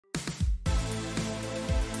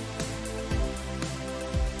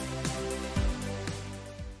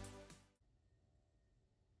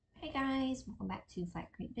guys, welcome back to Flat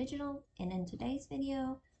Creek Digital, and in today's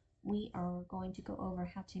video we are going to go over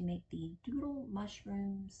how to make the doodle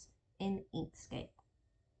mushrooms in Inkscape.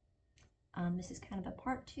 This is kind of a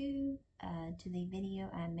part 2 to the video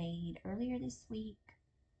I made earlier this week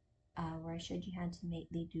where I showed you how to make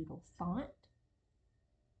the doodle font,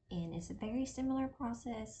 and it's a very similar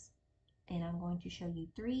process, and I'm going to show you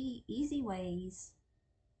 3 easy ways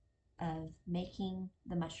of making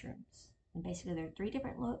the mushrooms. And basically there are 3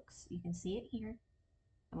 different looks. You can see it here.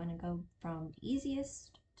 I'm going to go from the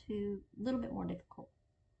easiest to a little bit more difficult.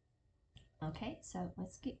 Okay, so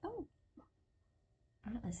let's get going.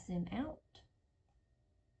 Alright, let's zoom out.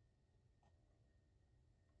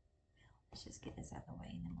 Let's just get this out of the way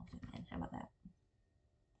and then we'll zoom in. How about that?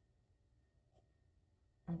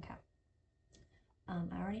 Okay.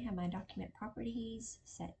 I already have my document properties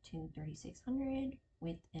set to 3600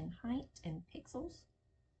 width and height and pixels.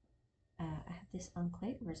 I have this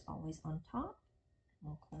unclicked where it's always on top.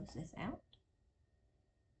 We'll close this out.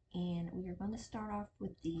 And we are going to start off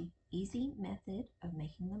with the easy method of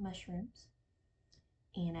making the mushrooms.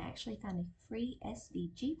 And I actually found a free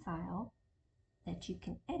SVG file that you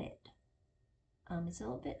can edit. It's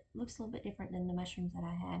looks a little bit different than the mushrooms that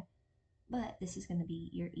I had, but this is going to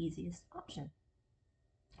be your easiest option.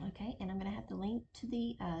 Okay, and I'm going to have the link to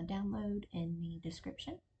the download in the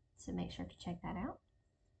description, so make sure to check that out.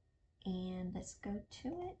 And let's go to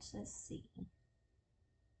it. Let's see.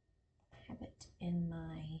 I have it in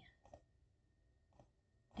my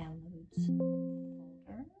downloads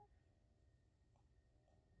folder.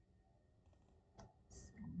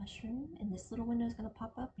 So mushroom, and this little window is going to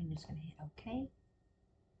pop up, and you're just going to hit OK.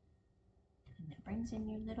 And it brings in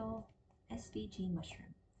your little SVG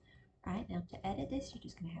mushroom. Alright, now to edit this, you're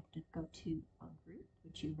just going to have to go to Ungroup,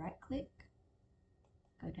 which you right click,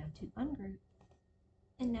 go down to Ungroup,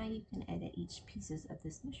 and now you can edit each pieces of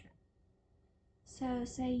this mushroom. So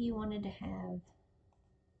say you wanted to have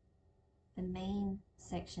the main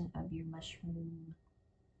section of your mushroom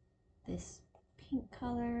this pink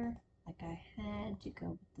color, like I had, to go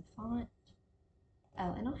with the font.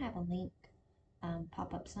 Oh, and I'll have a link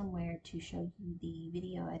pop up somewhere to show you the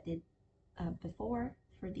video I did before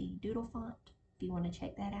for the doodle font, if you want to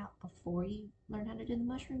check that out before you learn how to do the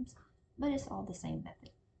mushrooms, but it's all the same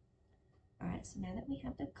method. Alright, so now that we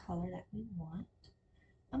have the color that we want,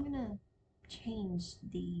 I'm going to change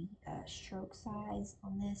the stroke size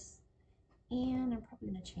on this, and I'm probably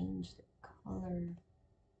going to change the color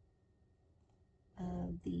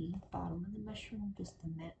of the bottom of the mushroom just to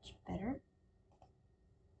match better.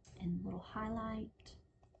 And a little highlight,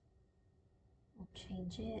 we'll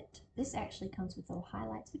change it. This actually comes with little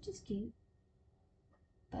highlights, which is cute,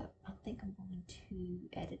 but I think I'm going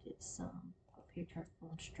to edit it some. Go up here to our fill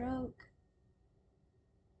and stroke.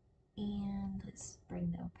 And let's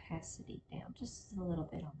bring the opacity down just a little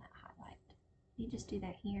bit on that highlight. You just do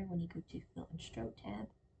that here when you go to Fill and Stroke tab.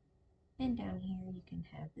 And down here you can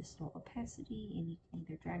have this little opacity, and you can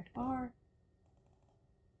either drag the bar,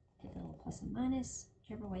 hit the little plus and minus,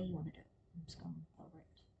 whichever way you want to do it. I'm just going to lower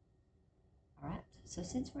it. Alright, so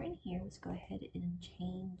since we're in here, let's go ahead and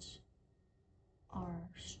change our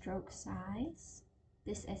stroke size.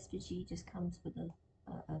 This SVG just comes with a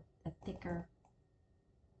thicker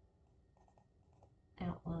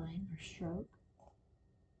outline or stroke,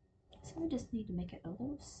 so we just need to make it a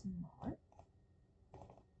little smaller,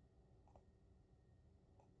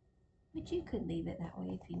 but you could leave it that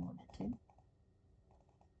way if you wanted to.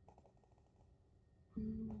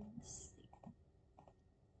 Let's see.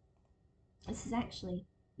 This is actually,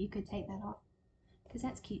 you could take that off because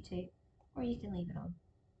that's cute too, or you can leave it on,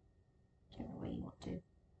 whichever way you want to.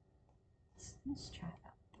 Let's try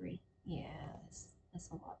about 3. Yeah, that's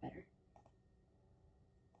a lot better.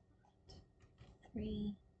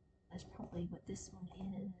 3. That's probably what this one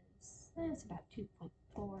is. That's about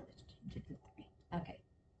 2.4. Let's change it to 3. Okay,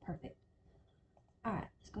 perfect. Alright,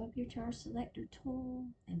 let's go up here to our selector tool,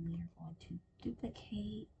 and we are going to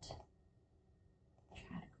duplicate.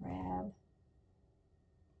 Try to grab.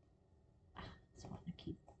 Just want to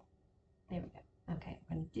keep. There we go. Okay,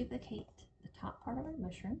 we're going to duplicate the top part of our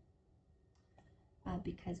mushroom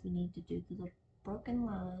because we need to do the little broken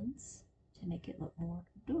lines to make it look more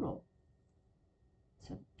doodle.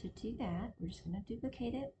 So to do that, we're just going to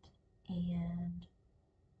duplicate it, and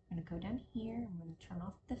I'm going to go down here, and we're going to turn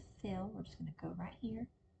off the fill. We're just going to go right here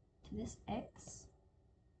to this X,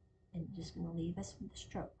 and just going to leave us with the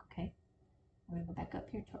stroke, okay? We're going to go back up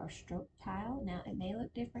here to our stroke tile. Now it may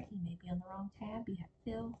look different. You may be on the wrong tab. You have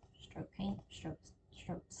fill, stroke paint, stroke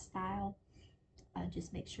style.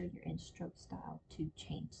 Just make sure you're in stroke style to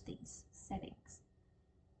change these settings.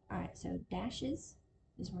 Alright, so dashes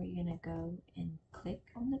is where you're going to go and click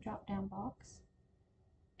on the drop down box.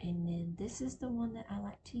 And then this is the one that I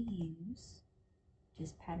like to use,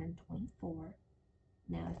 just pattern 24.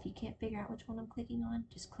 Now if you can't figure out which one I'm clicking on,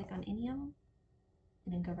 just click on any of them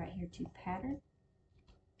and then go right here to pattern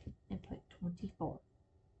and put 24.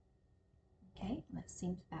 Okay, that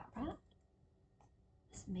seems about right.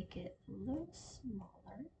 Let's make it a little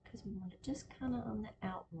smaller because we want it just kind of on the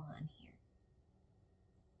outline here.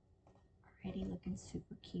 Already looking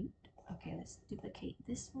super cute. Okay, let's duplicate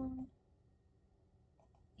this one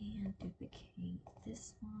and duplicate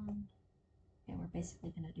this one. And we're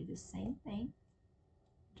basically going to do the same thing.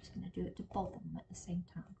 I'm just going to do it to both of them at the same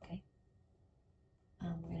time, okay?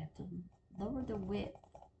 We're going to have to lower the width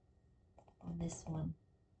on this one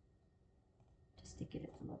just to get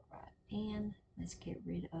it to look right. And let's get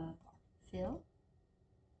rid of our fill.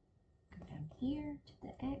 Go down here to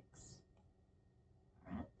the X.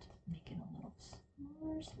 Alright, make it a little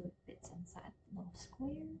smaller so it fits inside the little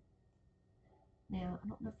square. Now, I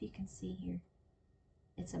don't know if you can see here,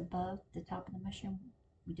 it's above the top of the mushroom.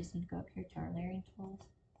 We just need to go up here to our layering tools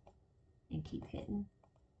and keep hitting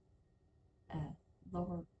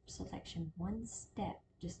lower selection one step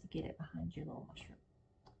just to get it behind your little mushroom.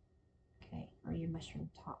 Okay, or your mushroom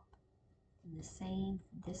top. And the same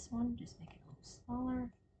for this one, just make it a little smaller.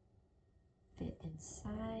 Fit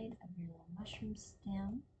inside of your little mushroom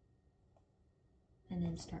stem. And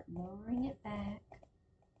then start lowering it back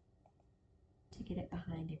to get it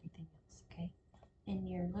behind everything else, okay? And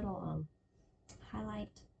your little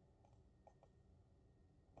highlight,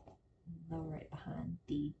 lower it behind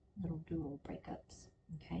the little doodle breakups,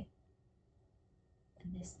 okay?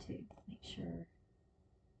 And this too, make sure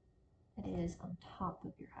it is on top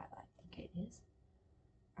of your highlight. Okay, it is.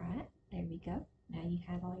 Alright, there we go. Now you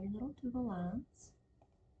have all your little doodle lines.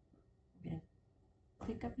 We're going to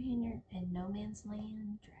click up here in No Man's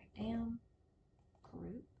Land, drag down,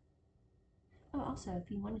 group. Oh, also, if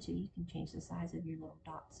you wanted to, you can change the size of your little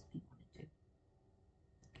dots if you wanted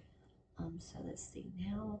to. So let's see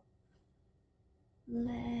now.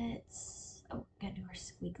 Gotta do our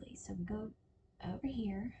squiggly. So we go over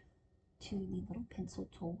here to the little pencil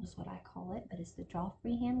tool is what I call it, but it's the draw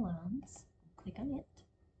freehand lines. Click on it.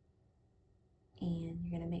 And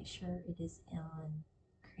you're gonna make sure it is on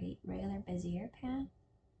create regular Bezier path,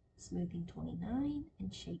 smoothing 29,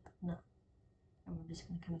 and shape 9. And we're just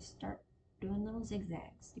gonna kind of start doing little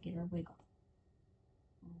zigzags to get our wiggle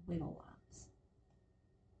lines.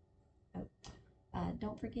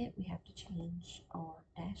 Don't forget we have to change our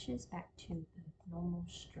dashes back to the normal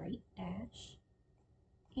straight dash,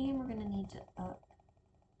 and we're going to need to up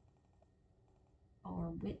our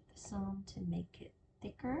width some to make it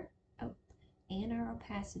thicker. Oh, and our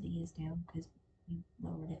opacity is down because we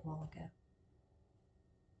lowered it a while ago.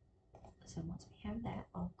 So once we have that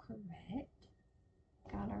all correct,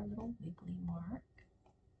 got our little wiggly mark,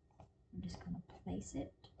 we're just going to place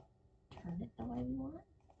it, turn it the way we want,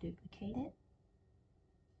 duplicate it,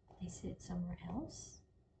 place it somewhere else,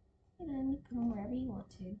 and then you put them wherever you want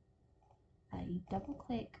to. You double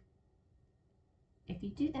click. If you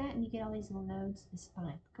do that and you get all these little nodes, it's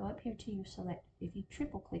fine. Go up here to your select. If you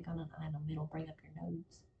triple click on an item, it'll bring up your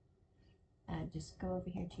nodes. Just go over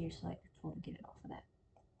here to your selector tool to get it off of that.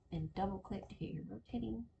 And double click to get your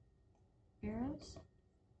rotating arrows.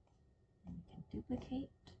 And you can duplicate,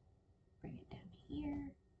 bring it down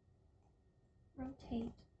here,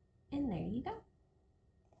 rotate, and there you go.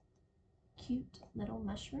 Cute little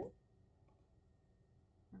mushroom,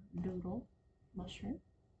 or doodle mushroom.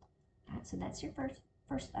 Alright, so that's your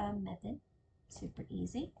first method. Super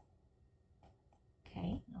easy.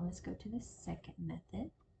 Okay, now let's go to the second method,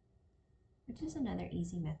 which is another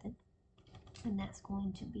easy method. And that's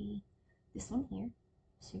going to be this one here.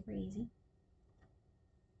 Super easy.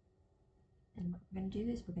 And what we're going to do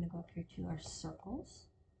is we're going to go up here to our circles.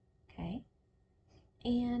 Okay.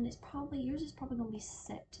 And yours is probably going to be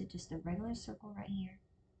set to just a regular circle right here.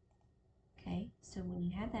 Okay, so when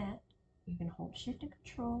you have that, you're going to hold Shift and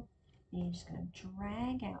Control, and you're just going to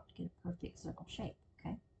drag out to get a perfect circle shape.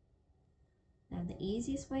 Okay. Now the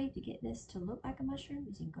easiest way to get this to look like a mushroom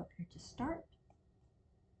is you can go up here to Start,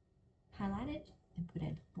 highlight it, and put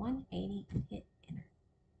in 180 and hit Enter.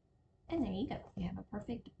 And there you go. You have a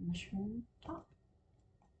perfect mushroom top.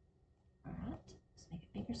 Alright, let's make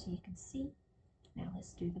it bigger so you can see. Now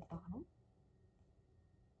let's do the bottom.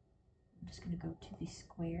 I'm just going to go to the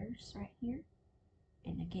squares right here.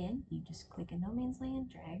 And again, you just click in No Man's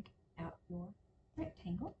Land, drag out your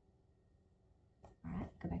rectangle. Alright,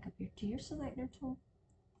 go back up here to your selector tool.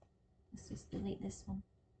 Let's just delete this one.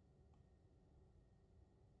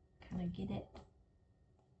 Kind of get it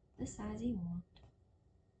the size you want.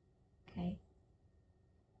 Okay,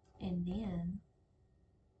 and then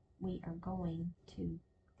we are going to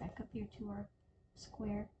back up here to our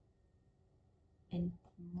square and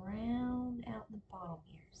round out the bottom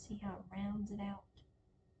here. See how it rounds it out?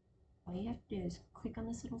 All you have to do is click on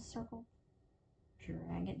this little circle,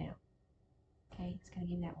 drag it down. Okay, it's going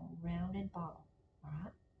to give you that rounded bottom.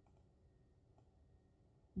 Alright?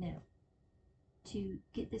 Now, to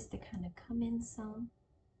get this to kind of come in some,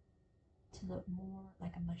 to look more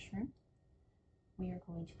like a mushroom, we are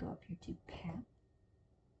going to go up here to Path,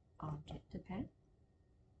 Object to Path,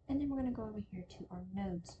 and then we're going to go over here to our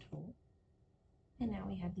Nodes tool, and now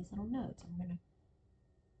we have these little nodes. I'm going to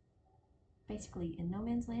basically in no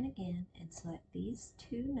man's land again and select these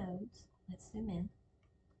two nodes. Let's zoom in.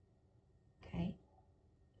 Okay,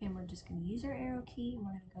 and we're just going to use our arrow key and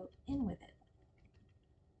we're going to go in with it,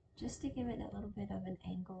 just to give it a little bit of an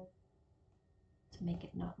angle to make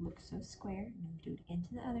it not look so square. And then do it again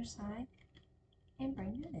to the other side and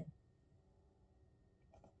bring that in.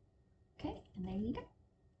 Okay, and there you go.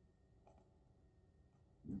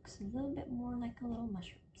 Looks a little bit more like a little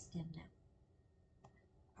mushroom stem now.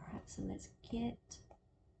 Alright, so let's get,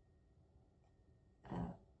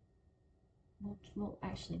 we'll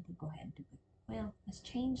go ahead and do it. Well, let's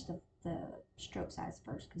change the stroke size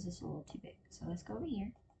first because it's a little too big. So let's go over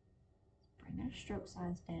here, bring our stroke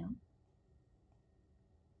size down.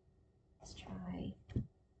 Let's try,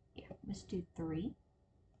 yeah, let's do 3.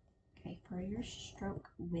 Okay, for your stroke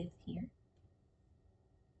width here,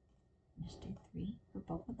 just do 3 for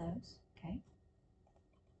both of those. Okay,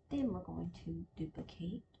 then we're going to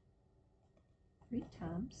duplicate 3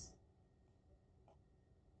 times.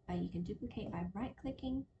 You can duplicate by right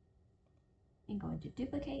clicking and going to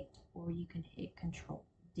duplicate, or you can hit Control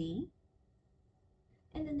D,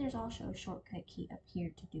 and then there's also a shortcut key up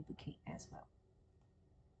here to duplicate as well.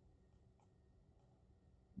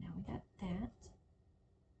 Now we got that.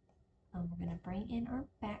 We're going to bring in our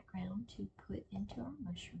background to put into our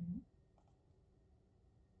mushroom,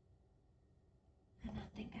 and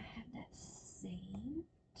I think I have that saved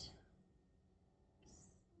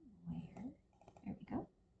somewhere. There we go.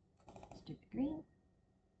 Let's do the green.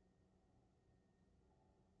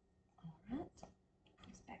 Alright,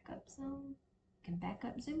 let's back up some. You can back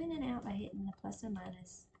up, zoom in and out by hitting the plus and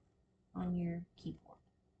minus on your keyboard.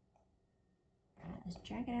 Alright, let's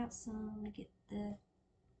drag it out some to get the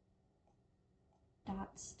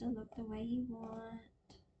dots to look the way you want.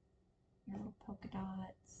 Your little polka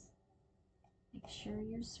dots. Make sure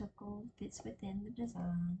your circle fits within the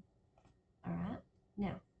design. Alright,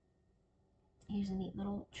 now here's a neat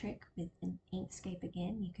little trick with an Inkscape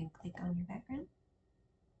again. You can click on your background,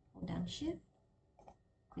 hold down Shift,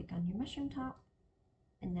 click on your mushroom top,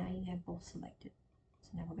 and now you have both selected.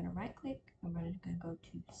 So now we're going to right click and we're going to go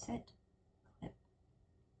to Set Clip.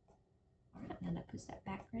 Alright, now that puts that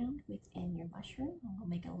background within your mushroom. I'm going to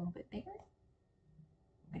make it a little bit bigger.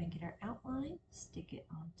 We're going to get our outline, stick it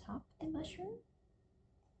on top of the mushroom.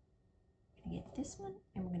 We're going to get this one,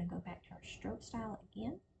 and we're going to go back to our stroke style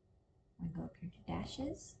again. We're going to go up here to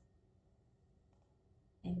dashes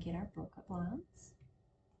and get our broke up lines.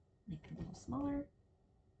 Make it a little smaller.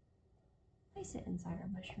 Place it inside our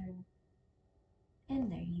mushroom,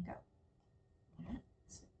 and there you go. Alright,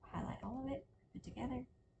 so highlight all of it, group it together.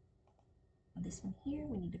 Now this one here,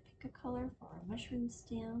 we need to pick a color for our mushroom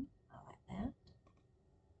stem. I like that.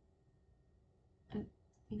 Oh,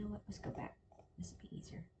 you know what? Let's go back. This will be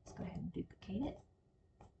easier. Let's go ahead and duplicate it.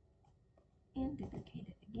 And duplicate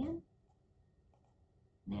it again.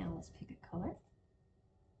 Now let's pick a color.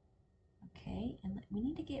 Okay, and we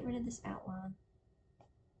need to get rid of this outline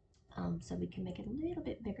so we can make it a little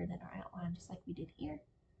bit bigger than our outline, just like we did here.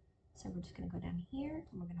 So we're just going to go down here,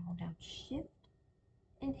 and we're going to hold down Shift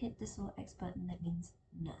and hit this little X button that means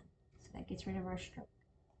none. So that gets rid of our stroke.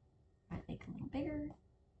 Alright, make it a little bigger.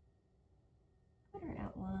 Put our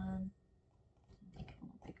outline, make it a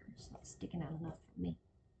little bigger so it's sticking out enough for me.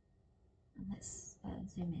 And let's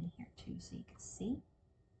zoom in here too so you can see.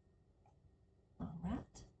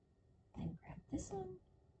 Alright, then grab this one,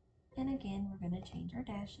 and again we're going to change our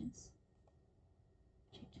dashes.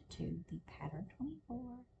 Change it to the pattern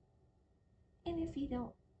 24. And if you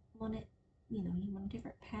don't want it, you want a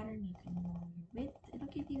different pattern, you can lower your width. It'll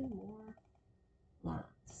give you more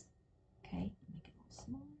lines. Okay, make it a little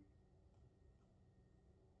smaller.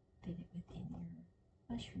 Fit it within your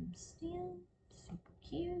mushroom stem. Super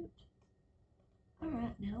cute.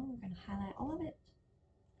 Alright, now we're going to highlight all of it,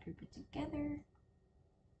 group it together,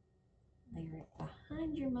 layer it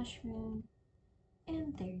behind your mushroom,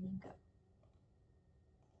 and there you go.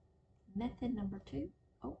 Method number 2.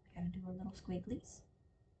 Oh, gotta do our little squigglies.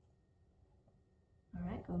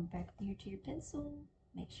 Alright, going back here to your pencil,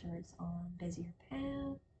 make sure it's on Bezier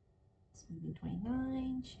path, smoothing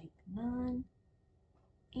 29, shape none,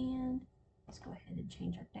 and let's go ahead and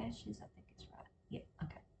change our dashes. I think it's right. Yep,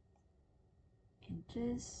 okay. And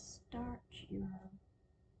just start your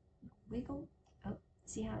wiggle. Oh,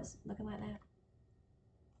 see how it's looking like that?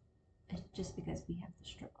 It's just because we have the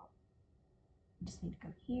stroke on. We just need to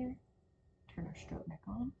go here, turn our stroke back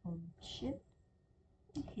on Shift,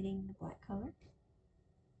 and hitting the black color.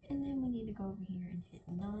 And then we need to go over here and hit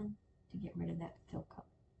none to get rid of that fill color.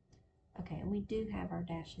 Okay, and we do have our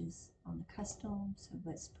dashes on the custom, so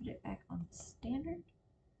let's put it back on the standard.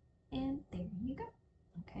 And there you go.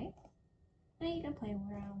 Okay. Now you can play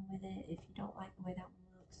around with it. If you don't like the way that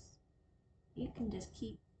one looks, you can just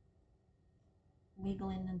keep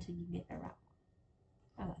wiggling until you get the right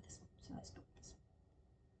one. I like this one, so let's go with this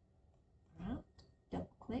one. Alright,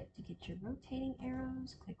 double click to get your rotating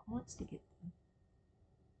arrows. Click once to get the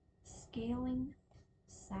scaling.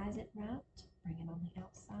 Size it right. Bring it on the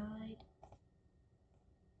outside.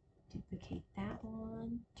 Duplicate that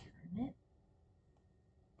one. Turn it.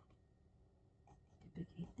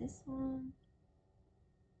 Duplicate this one.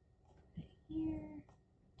 Put it here.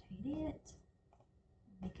 Rotate it.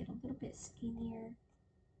 Make it a little bit skinnier.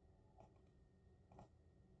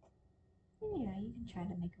 And you know, you can try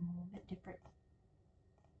to make them a little bit different.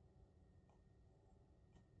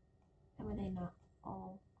 That way they're not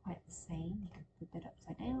all quite the same. You can flip it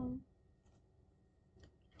upside down.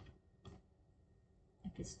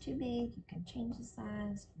 If it's too big, you can change the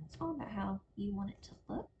size. It's all about how you want it to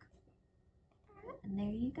look. Alright, and there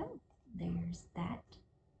you go. There's that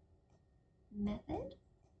method.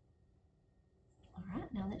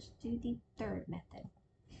 Alright, now let's do the third method.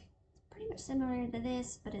 It's pretty much similar to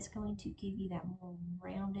this, but it's going to give you that more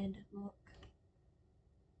rounded look,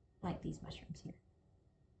 like these mushrooms here.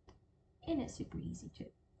 And it's super easy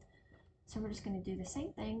too. So we're just going to do the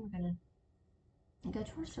same thing. We're going to go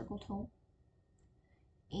to our circle tool,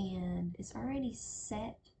 and it's already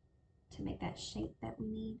set to make that shape that we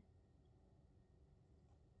need.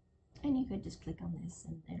 And you could just click on this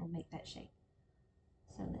and it'll make that shape.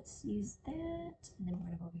 So let's use that, and then we're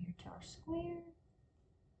going to go over here to our square.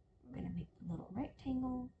 We're going to make the little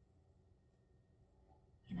rectangle,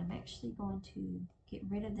 and I'm actually going to get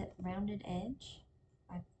rid of that rounded edge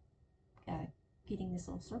by getting this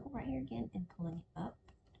little circle right here again and pulling it up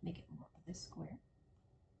to make it more of this square.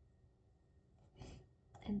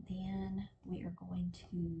 And then we are going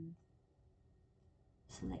to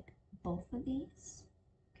select both of these.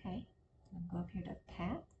 Okay, so I'm going to go up here to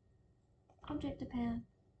Path, Object to Path,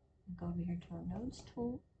 and go over here to our Nodes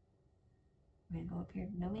tool. We're going to go up here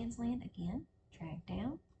to No Man's Land again, drag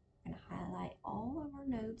down. We're going to highlight all of our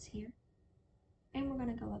nodes here, and we're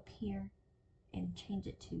going to go up here and change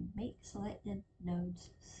it to Make Selected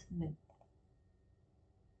Nodes Smooth.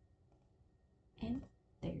 And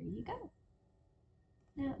there you go.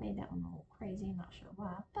 Now it made that one a little crazy, I'm not sure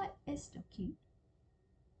why, but it's still cute.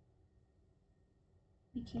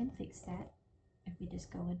 We can fix that if we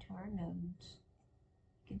just go into our nodes.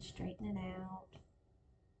 We can straighten it out.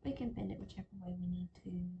 We can bend it whichever way we need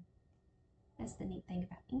to. That's the neat thing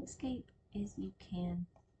about Inkscape, is you can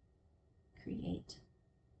create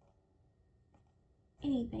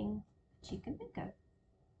anything that you can think of.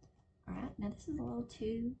 Alright, now this is a little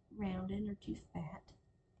too rounded or too fat,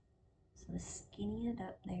 so let's skinny it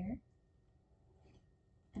up there.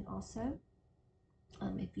 And also,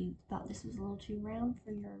 if you thought this was a little too round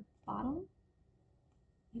for your bottom,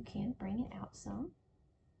 you can bring it out some.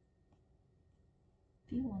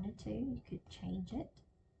 If you wanted to, you could change it.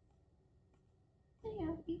 And, you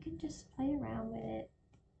know, you can just play around with it.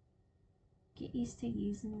 Get used to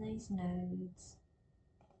using these nodes.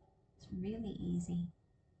 It's really easy.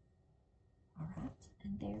 Alright,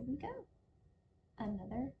 and there we go.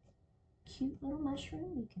 Another cute little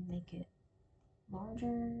mushroom. You can make it larger.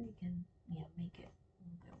 You can, you know, make it a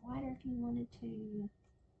little bit wider if you wanted to.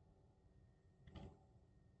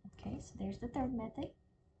 Okay, so there's the third method.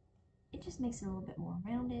 It just makes it a little bit more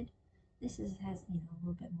rounded. This has, you know, a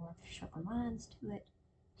little bit more sharper lines to it.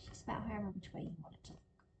 It's just about however which way you want it to look.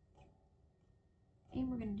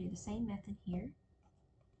 And we're going to do the same method here.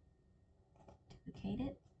 Duplicate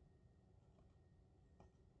it.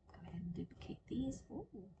 Go ahead and duplicate these. Ooh.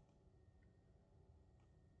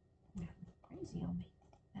 That went crazy on me.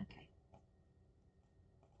 Okay.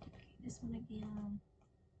 Duplicate this one again.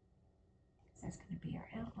 That's going to be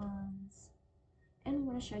our outlines. And I'm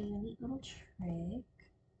going to show you a neat little trick.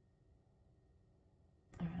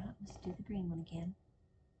 Alright, let's do the green one again.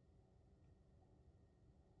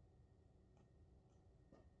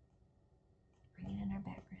 Bring it in our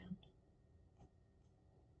background.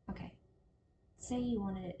 say you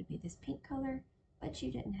wanted it to be this pink color, but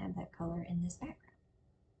you didn't have that color in this background.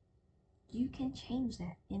 You can change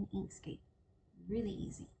that in Inkscape. Really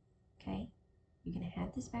easy, okay? You're gonna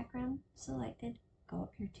have this background selected, go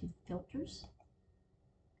up here to Filters,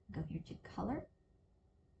 go here to Color,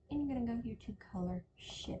 and you're gonna go here to Color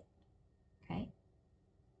Shift, okay?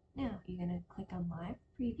 Now, you're gonna click on Live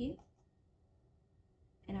Preview,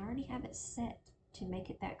 and I already have it set to make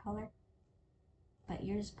it that color, but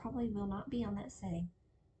yours probably will not be on that setting.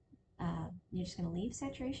 You're just gonna leave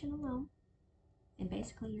saturation alone, and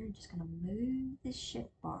basically you're just gonna move this shift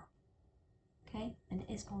bar, okay? And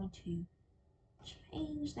it's going to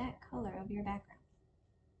change that color of your background.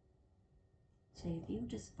 So if you'll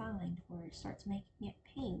just find where it starts making it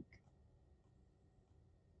pink,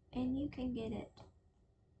 and you can get it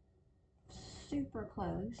super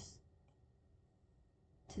close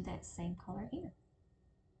to that same color here.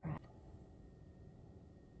 Right.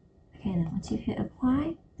 Okay, then once you hit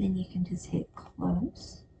apply, then you can just hit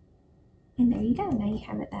close. And there you go. Now you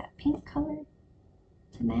have it that pink color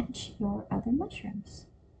to match your other mushrooms.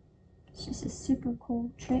 It's just a super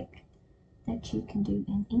cool trick that you can do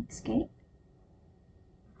in Inkscape.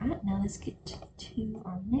 Alright, now let's get to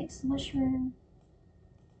our next mushroom.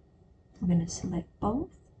 We're going to select both.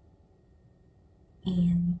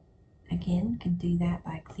 And again, can do that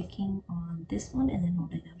by clicking on this one and then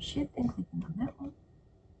holding down Shift and clicking on that one.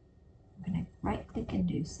 I'm going to right click and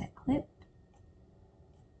do Set Clip.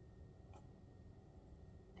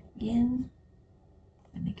 Again,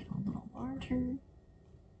 I make it a little larger.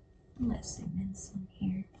 Let's zoom in some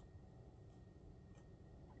here.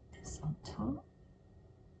 Put this on top.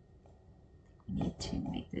 We need to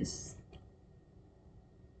make this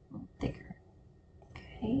a little thicker.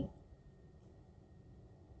 Okay.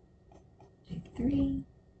 Do 3.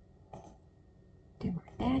 Do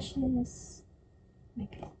our dashes.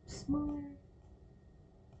 Make it a little smaller.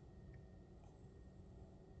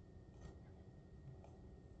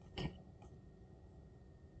 Okay.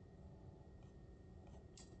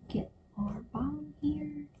 Get our bottom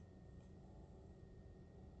here.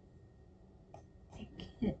 Make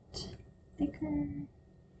it thicker.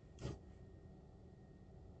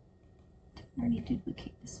 Did I already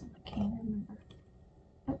duplicate this one? I can't remember.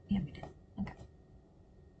 Oh, yeah, we did. Okay.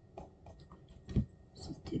 Let's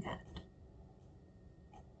just do that.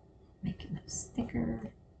 Making those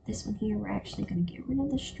thicker. This one here, we're actually going to get rid of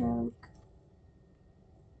the stroke.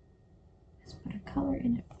 Let's put a color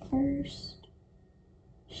in it first.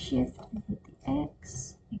 Shift and hit the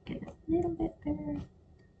X. Make it a little bit better.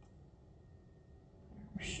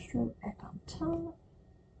 Put our stroke back on top.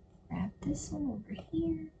 Grab this one over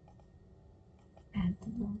here. Add the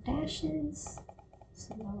little dashes.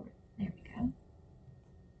 So lower. There we go.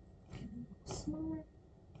 Get it a little smaller.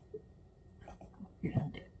 Oh, you're gonna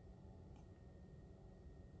do.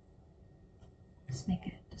 Let's make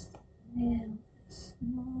it just a little bit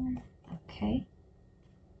smaller. Okay.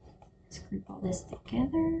 Let's group all this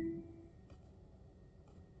together.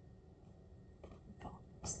 Group all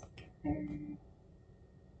this together.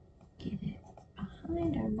 Get it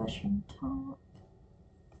behind our mushroom top.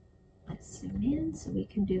 Let's zoom in so we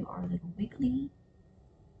can do our little wiggly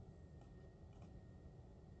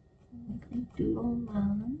doodle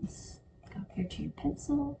lines. Go up here to your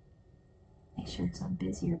pencil. Make sure it's on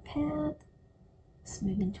Bezier pad.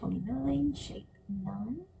 Smoothing 29, shape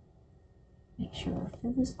none. Make sure our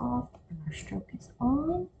fill is off and our stroke is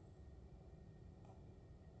on.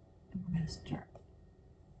 And we're going to start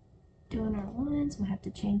doing our lines. We'll have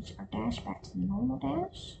to change our dash back to the normal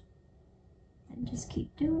dash. And just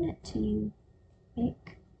keep doing it till you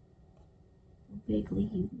make the wiggly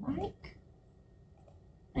you like.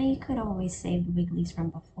 Now you could always save the wigglies from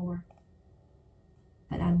before,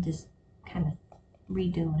 but I'm just kind of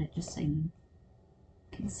redoing it just so you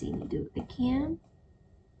can see me do it again.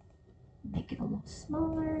 Make it a little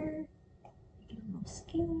smaller, make it a little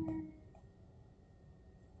skinnier,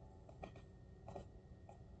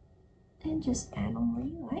 and just add them where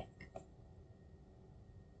you like.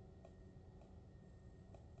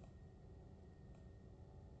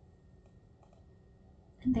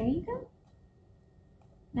 And there you go.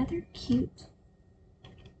 Another cute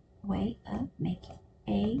way of making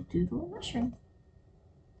a doodle mushroom.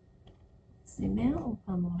 Zoom out, we'll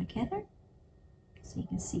put them all together so you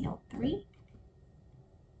can see all 3.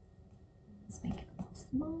 Let's make it a little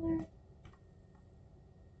smaller.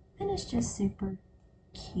 And it's just super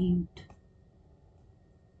cute.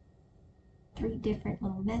 3 different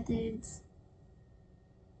little methods.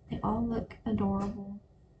 They all look adorable.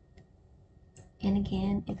 And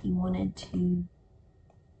again, if you wanted to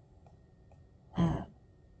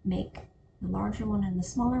make the larger one and the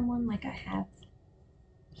smaller one like I have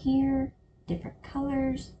here, different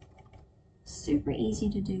colors. Super easy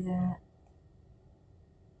to do that.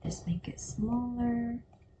 Just make it smaller,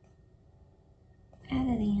 add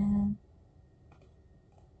it in,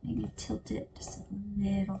 maybe tilt it just a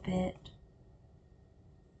little bit,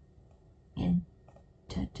 and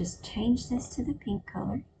to just change this to the pink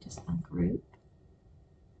color, just ungroup.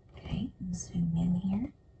 Okay, and zoom in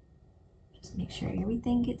here. Just make sure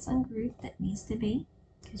everything gets ungrouped that needs to be,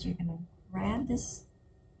 because you're going to grab this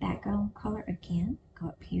background color again, go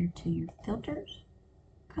up here to your filters,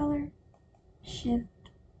 color, shift,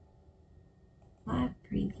 live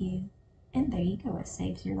preview, and there you go. It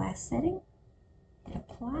saves your last setting. Hit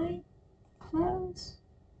apply, close,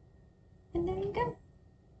 and there you go.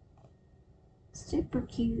 Super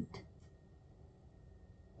cute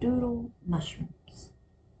doodle mushrooms.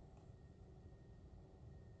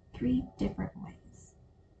 3 different ways.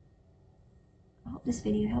 I hope this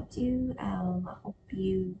video helped you. I hope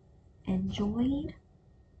you enjoyed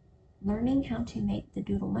learning how to make the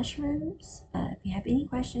doodle mushrooms. If you have any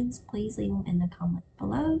questions, please leave them in the comment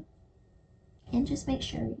below. And just make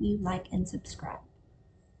sure you like and subscribe.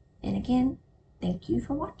 And again, thank you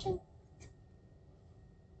for watching.